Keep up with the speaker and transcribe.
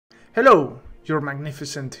Hello, you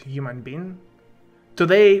magnificent human being.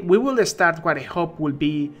 Today we will start what I hope will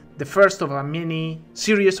be the first of a mini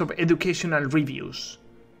series of educational reviews.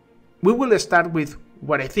 We will start with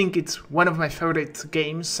what I think is one of my favorite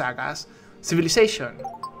game sagas, Civilization.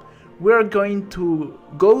 We are going to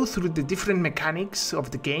go through the different mechanics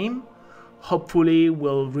of the game. Hopefully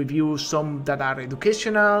we'll review some that are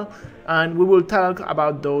educational, and we will talk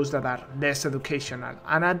about those that are less educational.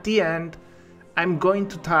 And at the end, I'm going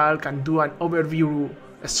to talk and do an overview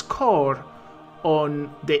score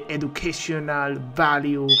on the educational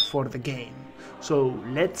value for the game. So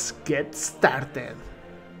let's get started.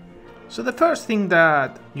 So the first thing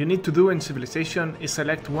that you need to do in Civilization is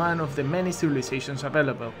select one of the many civilizations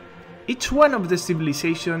available. Each one of the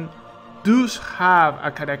civilizations does have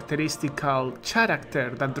a characteristical character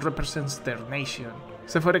that represents their nation.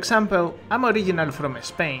 So for example, I'm original from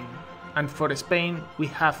Spain, and for Spain we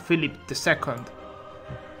have Philip II.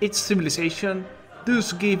 Each civilization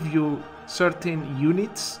does give you certain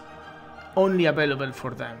units only available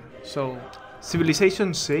for them. So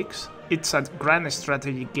Civilization 6, it's a grand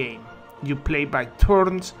strategy game. You play by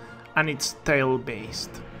turns and it's tile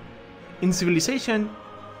based. In Civilization,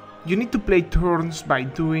 you need to play turns by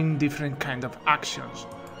doing different kind of actions.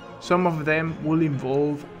 Some of them will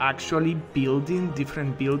involve actually building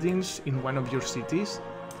different buildings in one of your cities.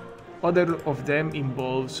 Other of them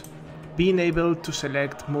involves being able to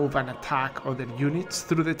select, move and attack other units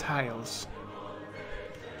through the tiles.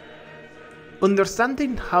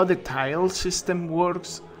 Understanding how the tile system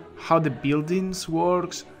works, how the buildings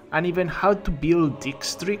works, and even how to build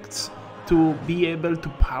districts to be able to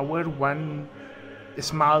power one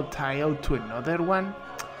small tile to another one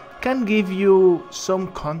can give you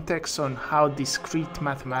some context on how discrete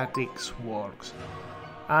mathematics works.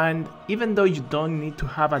 And even though you don't need to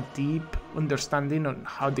have a deep understanding on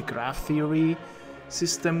how the graph theory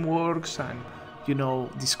system works and,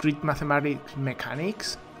 discrete mathematics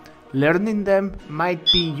mechanics, learning them might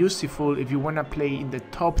be useful if you want to play in the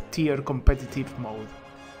top tier competitive mode.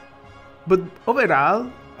 But overall,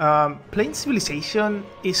 playing Civilization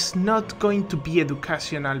is not going to be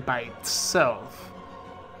educational by itself.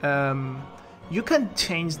 You can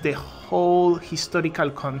change the whole historical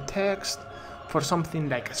context for something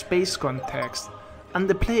like a space context, and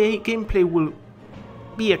the gameplay will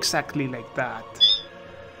be exactly like that.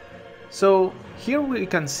 So here we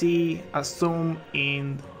can see a zoom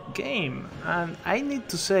in game, and I need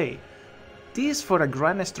to say, this for a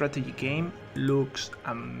grand strategy game looks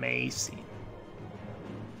amazing.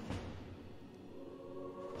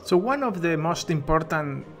 So one of the most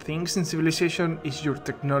important things in Civilization is your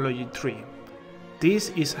technology tree. This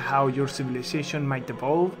is how your civilization might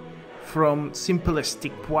evolve from simple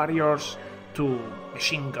stick warriors to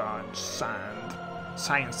machine guns and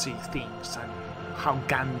sciencey things, and how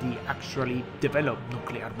Gandhi actually developed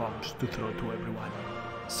nuclear bombs to throw to everyone.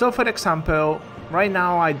 So for example, right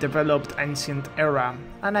now I developed Ancient Era,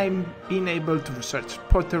 and I'm being able to research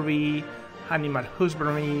pottery, animal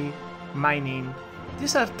husbandry, mining.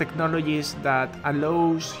 These are technologies that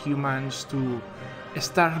allows humans to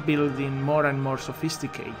start building more and more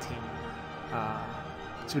sophisticated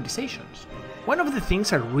civilizations. One of the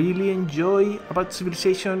things I really enjoy about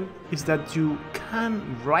Civilization is that you can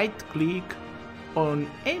right click on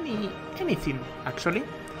anything actually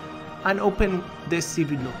and open the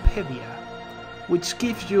Civilopedia, which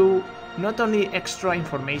gives you not only extra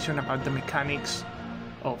information about the mechanics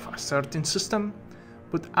of a certain system,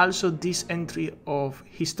 but also this entry of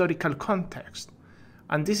historical context.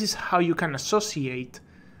 And this is how you can associate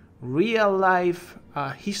real life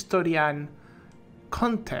historian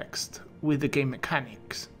context with the game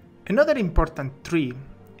mechanics. Another important tree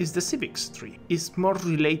is the civics tree. It's more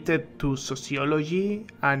related to sociology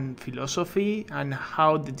and philosophy and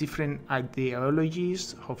how the different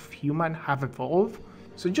ideologies of human have evolved.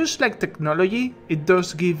 So just like technology, it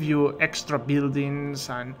does give you extra buildings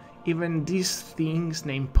and even these things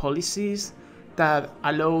named policies that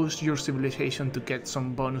allows your civilization to get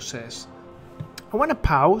some bonuses. I want to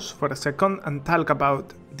pause for a second and talk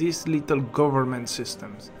about these little government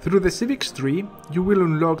systems. Through the civics tree, you will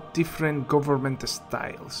unlock different government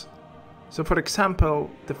styles. So for example,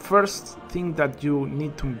 the first thing that you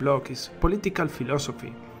need to unlock is political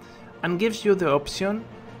philosophy, and gives you the option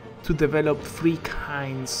to develop 3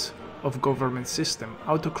 kinds of government system: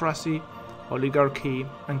 autocracy, oligarchy,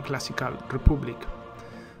 and classical republic.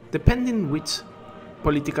 Depending which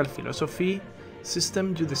political philosophy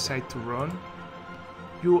system you decide to run,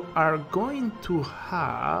 you are going to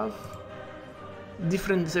have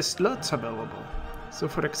different slots available. So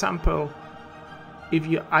for example, if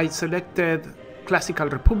I selected classical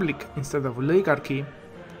republic instead of oligarchy,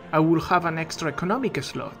 I will have an extra economic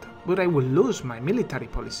slot, but I will lose my military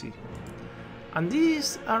policy. And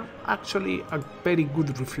these are actually a very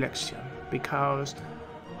good reflection, because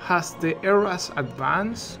as the eras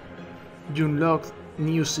advance, you unlock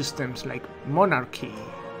new systems like monarchy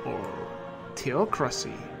or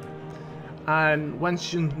theocracy. And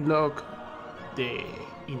once you unlock the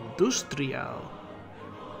industrial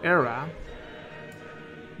era,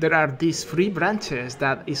 there are these three branches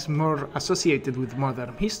that is more associated with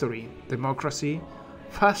modern history: democracy,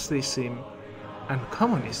 fascism, and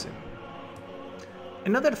communism.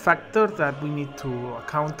 Another factor that we need to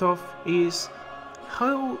account of is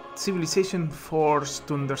how civilization forced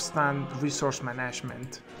to understand resource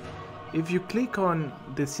management. If you click on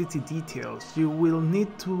the city details, you will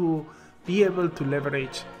need to be able to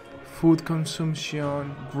leverage food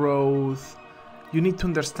consumption, growth. You need to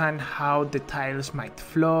understand how the tiles might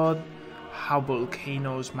flood, how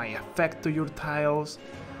volcanoes might affect your tiles,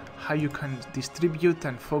 how you can distribute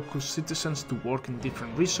and focus citizens to work in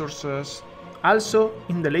different resources. Also,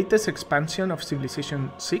 in the latest expansion of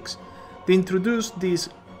Civilization 6, they introduced this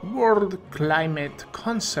world climate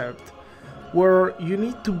concept, where you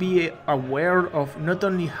need to be aware of not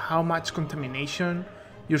only how much contamination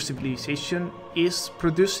your civilization is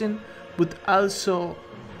producing, but also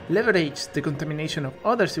leverage the contamination of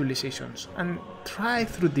other civilizations and try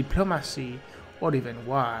through diplomacy or even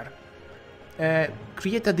war,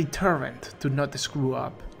 create a deterrent to not screw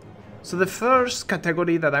up. So the first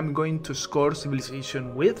category that I'm going to score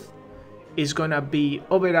civilization with is gonna be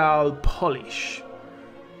overall polish.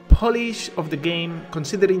 Polish of the game,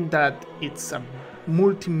 considering that it's a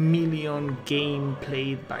multi-million game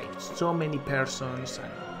played by so many persons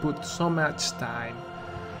and put so much time,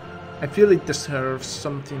 I feel it deserves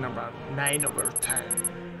something around 9/10,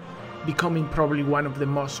 becoming probably one of the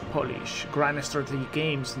most polished grand strategy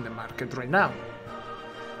games in the market right now.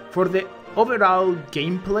 For the overall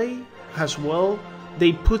gameplay as well,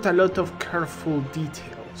 they put a lot of careful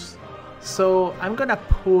details. So I'm gonna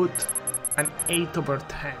put an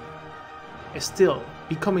 8/10. Still,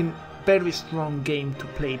 becoming very strong game to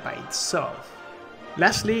play by itself.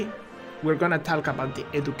 Lastly, we're gonna talk about the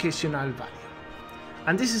educational value.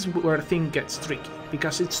 And this is where things gets tricky,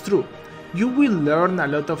 because it's true. You will learn a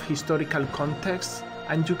lot of historical context,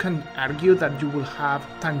 and you can argue that you will have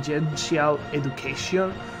tangential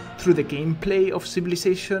education through the gameplay of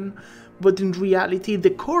Civilization, but in reality the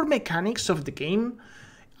core mechanics of the game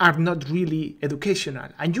are not really educational,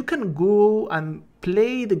 and you can go and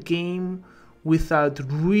play the game without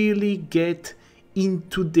really get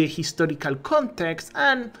into the historical context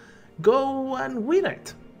and go and win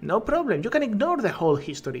it. No problem, you can ignore the whole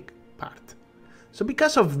historic part. So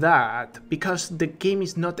because of that, because the game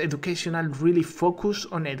is not educational, really focused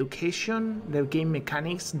on education, the game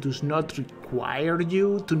mechanics does not require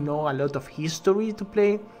you to know a lot of history to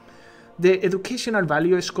play, the educational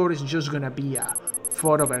value score is just gonna be a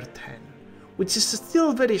 4/10, which is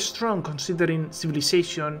still very strong considering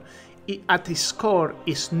Civilization at its core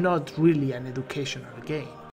is not really an educational game.